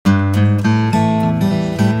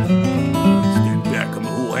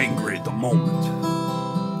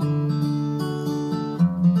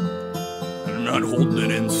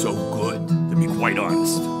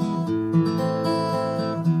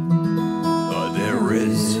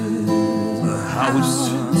house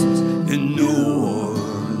in New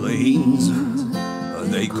Orleans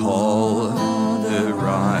they call the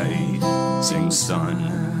rising sun.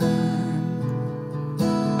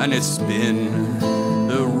 And it's been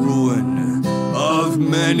the ruin of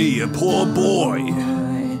many a poor boy.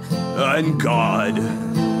 And God,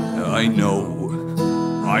 I know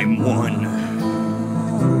I'm one.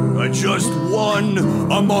 Just one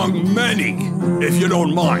among many, if you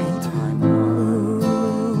don't mind.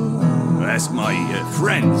 Ask my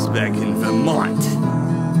friends back in Vermont.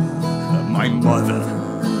 My mother,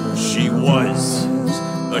 she was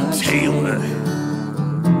a tailor.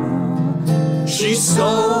 She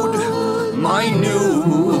sewed my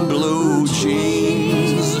new blue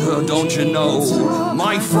jeans. Don't you know,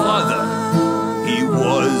 my father, he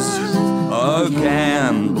was a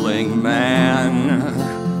gambling man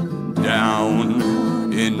down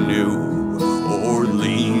in New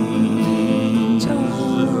Orleans.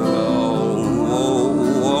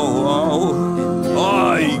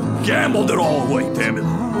 I gambled it all away, damn it.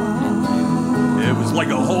 It was like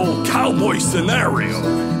a whole cowboy scenario.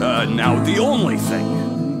 Now the only thing,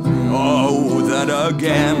 that a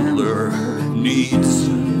gambler needs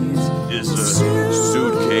is a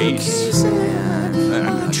suitcase and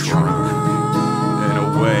a trunk in a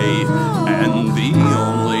way, and the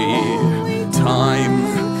only time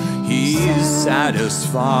he's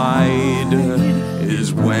satisfied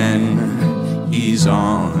is when he's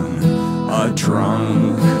on a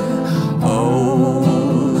drunk.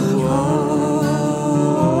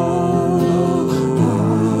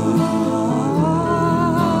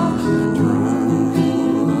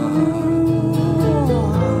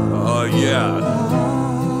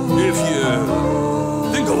 If you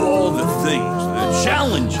think of all the things, the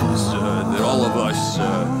challenges that all of us,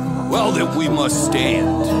 that we must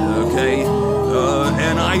stand, okay?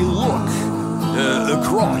 And I look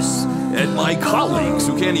across at my colleagues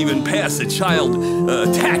who can't even pass a child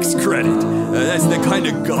tax credit. That's the kind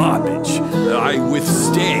of garbage I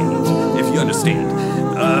withstand, if you understand.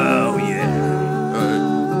 Oh,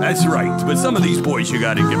 yeah. That's right. But some of these boys you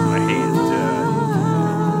gotta give them a hand.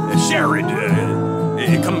 Sharon,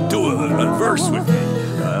 come do a verse with me.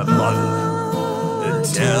 Mother,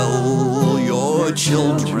 tell your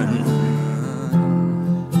children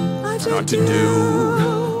not to do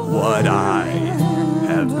what I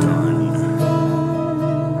have done.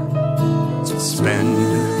 Spend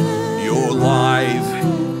your life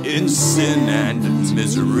in sin and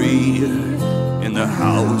misery in the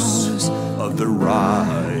house of the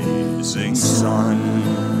rising sun.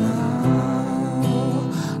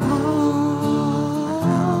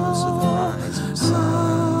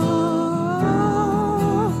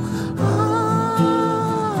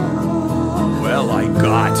 I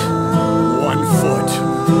got one foot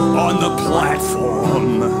on the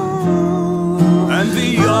platform and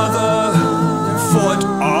the other foot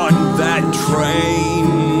on that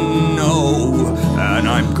train. Oh, and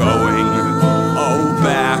I'm going,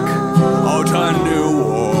 back, to New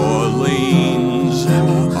Orleans.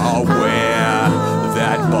 I'll wear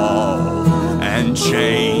that ball and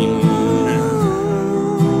chain.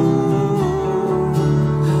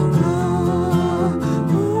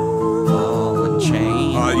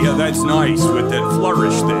 Yeah, that's nice with that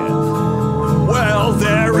flourish there. Well,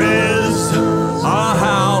 there is a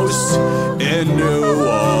house in New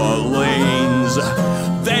Orleans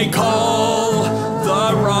they call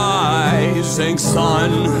the rising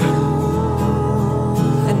sun.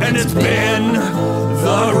 And it's been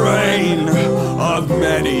the reign of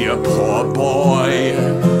many a poor boy.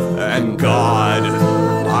 And God,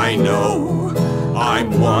 I know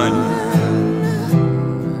I'm one.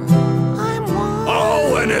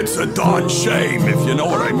 And it's a darn shame, if you know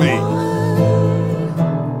what I mean.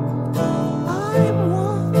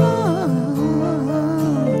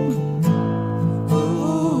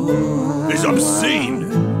 It's obscene.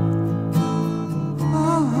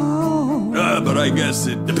 But I guess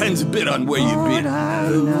it depends a bit on where you've been.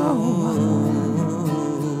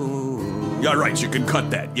 Yeah, right, you can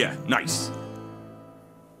cut that. Yeah, nice.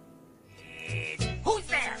 Who's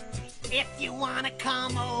there? If you wanna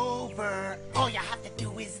come over, all you have to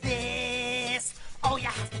do is this. All you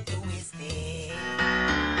have to do is this.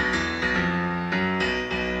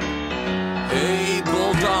 Hey,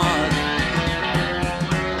 bulldog.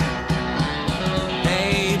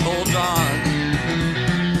 Hey, bulldog.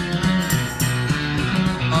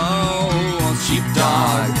 Oh,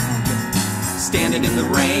 sheepdog. Standing in the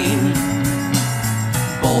rain.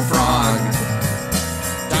 Bullfrog.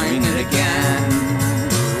 Doing it again.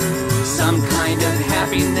 Some kind of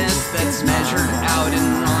happiness that's measured out in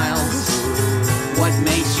miles. What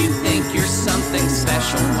makes you you think you're something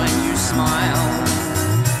special when you smile.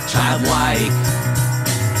 Childlike,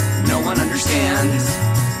 no one understands.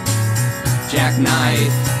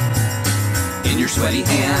 Jackknife in your sweaty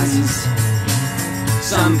hands.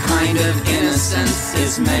 Some kind of innocence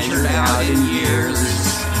is measured out in years.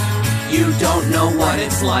 You don't know what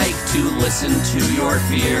it's like to listen to your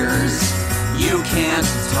fears. You can't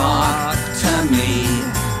talk to me.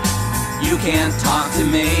 You can't talk to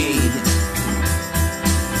me.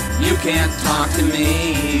 You can't talk to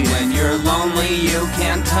me. When you're lonely, you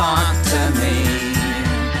can't talk to me.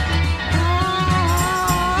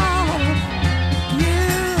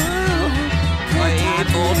 Hey,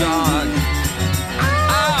 bulldog.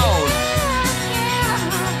 Ow!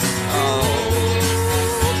 Oh.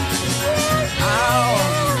 Ow!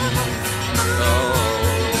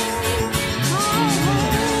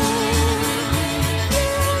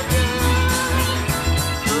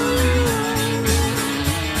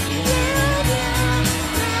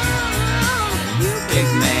 Big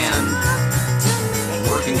man,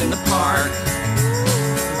 working in the park.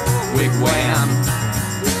 Wigwam,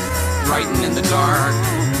 writing in the dark.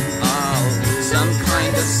 Oh, some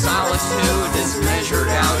kind of solitude is measured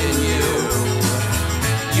out in you.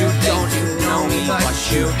 You don't know me, but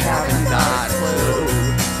you haven't got a clue.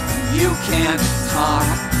 You can't talk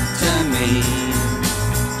to me.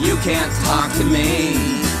 You can't talk to me.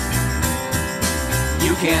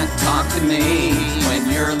 You can't talk to me. When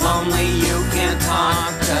you're lonely, you can't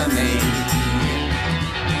talk to me.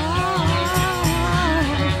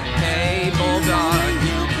 Hey, bulldog.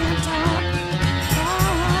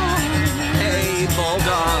 Hey,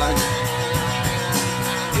 bulldog.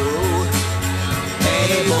 Ooh.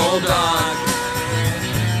 Hey, bulldog.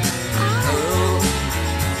 Ooh.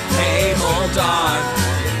 Hey, bulldog.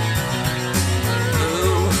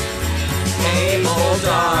 Ooh. Hey,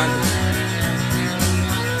 bulldog.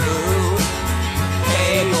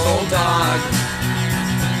 Hey, bulldog.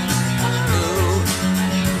 Ooh.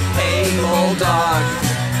 Hey, bulldog.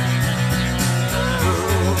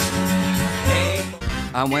 Ooh. Hey.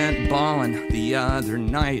 I went ballin' the other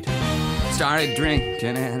night. Started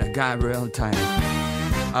drinking and I got real tight.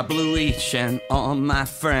 I blew each and all my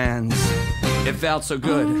friends. It felt so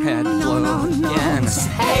good, had to blow again.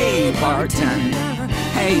 Hey, bartender.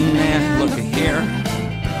 Hey, man, look here.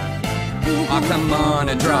 Oh, come on,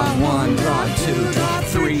 and draw one, draw two, draw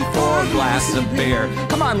three, 4 glasses of beer.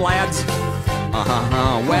 Come on, lads.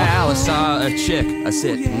 Well, I saw a chick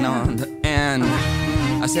sitting on the end.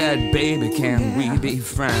 I said, baby, can we be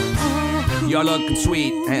friends? You're looking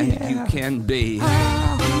sweet, and you can be.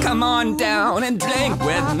 Come on down and drink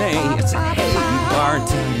with me. It's a hey,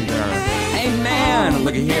 bartender. Hey, man,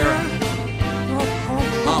 look at here.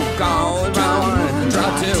 Oh, go around,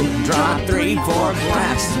 draw 2, draw 3, 4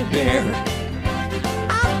 glasses of beer.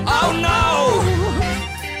 Oh no!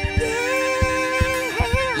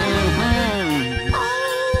 Mm-hmm.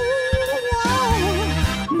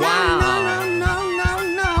 Wow.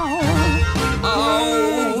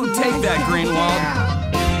 Oh, take that, Greenwaldf.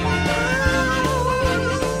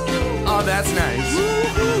 Oh, that's nice.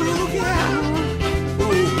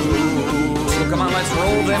 Ooh, come on, let's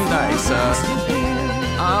roll them dice.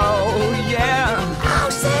 Oh, yeah.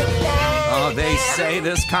 Oh, they say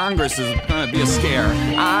this Congress is gonna be a scare.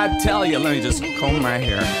 I tell you, let me just comb my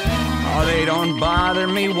hair. Oh, they don't bother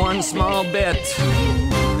me one small bit.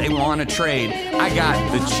 They want to trade. I got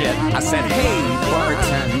the chit. I said, hey,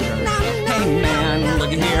 bartender. Hey, man,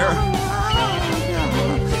 look here.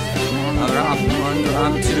 I drop 1,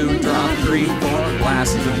 drop 2, drop 3, 4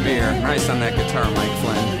 glasses of beer. Nice on that guitar, Mike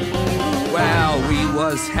Flynn. Well, we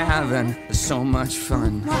was having so much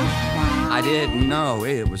fun. I didn't know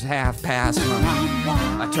it was 1:30.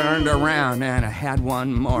 I turned around and I had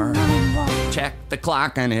one more. Checked the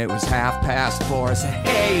clock and it was 4:30. I said,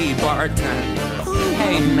 hey, bartender.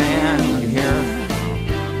 Hey, man, look here.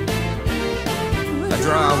 I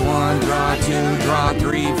draw 1, draw 2, draw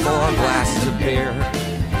 3, 4 glasses of beer.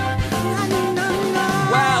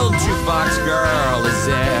 Well, jukebox girl is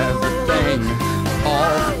everything.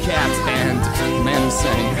 All the cats and men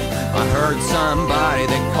sing. I heard somebody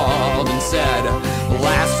that called and said,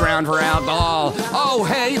 last round for alcohol. Oh,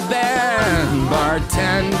 hey, Ben,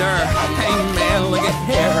 bartender. Hey, man, look at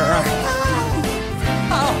here.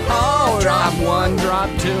 Oh, drop 1, drop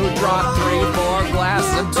 2, drop 3, 4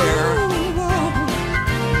 glasses of beer.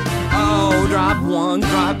 Oh, drop 1,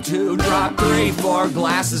 drop 2, drop 3, 4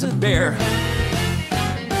 glasses of beer.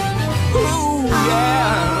 Ooh,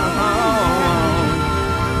 yeah.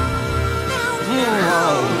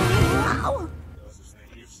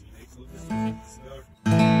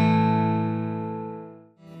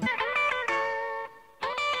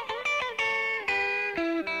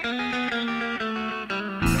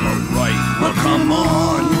 Alright, well come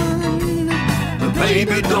on.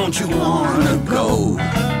 Baby, don't you wanna go?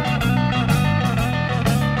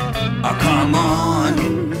 Oh, come on.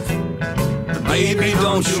 Baby,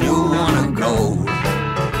 don't you wanna go?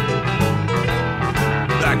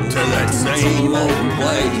 Back to that same old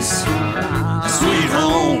place, sweet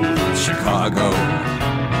home, Chicago.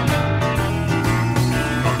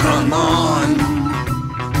 Oh, come on.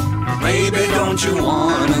 Baby, don't you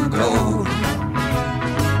wanna go?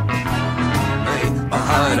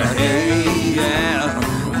 Hey,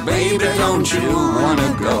 yeah, baby, don't you wanna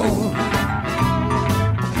go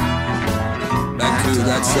back to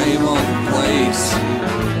that same old place,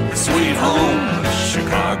 sweet home,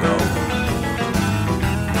 Chicago?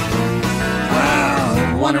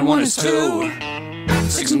 Well, 1 and 1 is 2,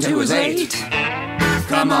 6 and 2 is 8.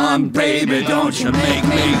 Come on, baby, don't you make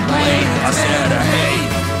me late. I said, hey,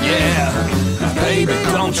 yeah, baby,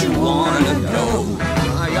 don't you wanna go?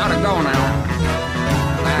 I gotta go now.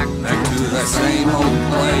 Back to that same old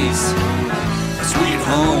place, sweet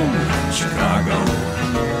home, Chicago.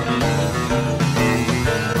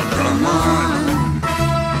 Come on,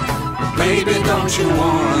 baby, don't you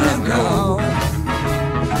wanna go?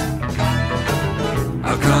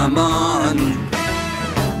 Oh, come on,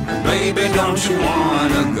 baby, don't you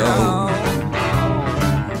wanna go?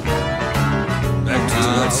 Back to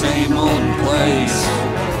that same old place,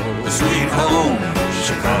 sweet home,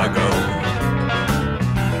 Chicago.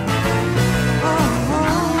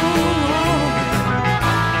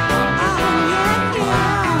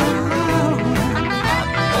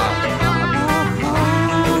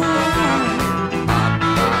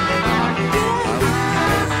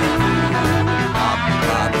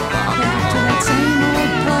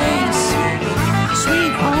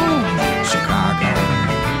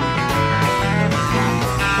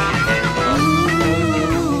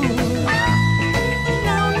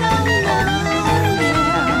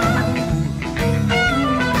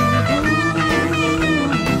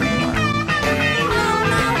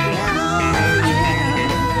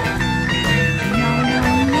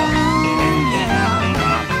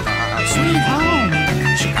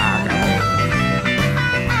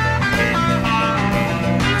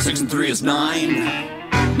 Is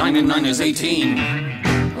 9, 9 and 9 is 18.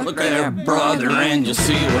 Look there, brother, and you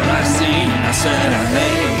see what I seen. I said,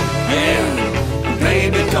 hey, yeah,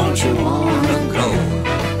 baby, don't you wanna go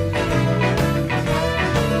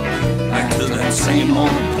back to that same old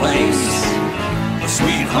place, the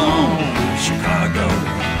sweet home, Chicago?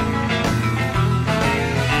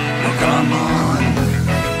 Oh, come on,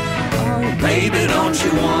 oh, baby, don't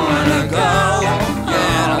you wanna go?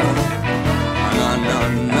 Yeah. No,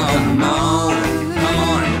 come on,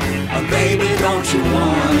 baby, don't you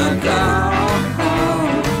wanna go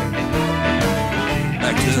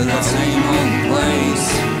back to that same old place,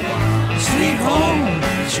 sweet home,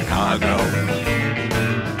 Chicago?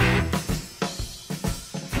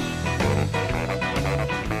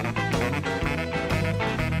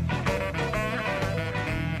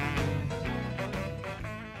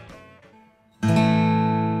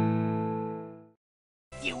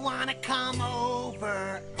 You wanna come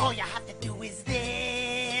over? All you have to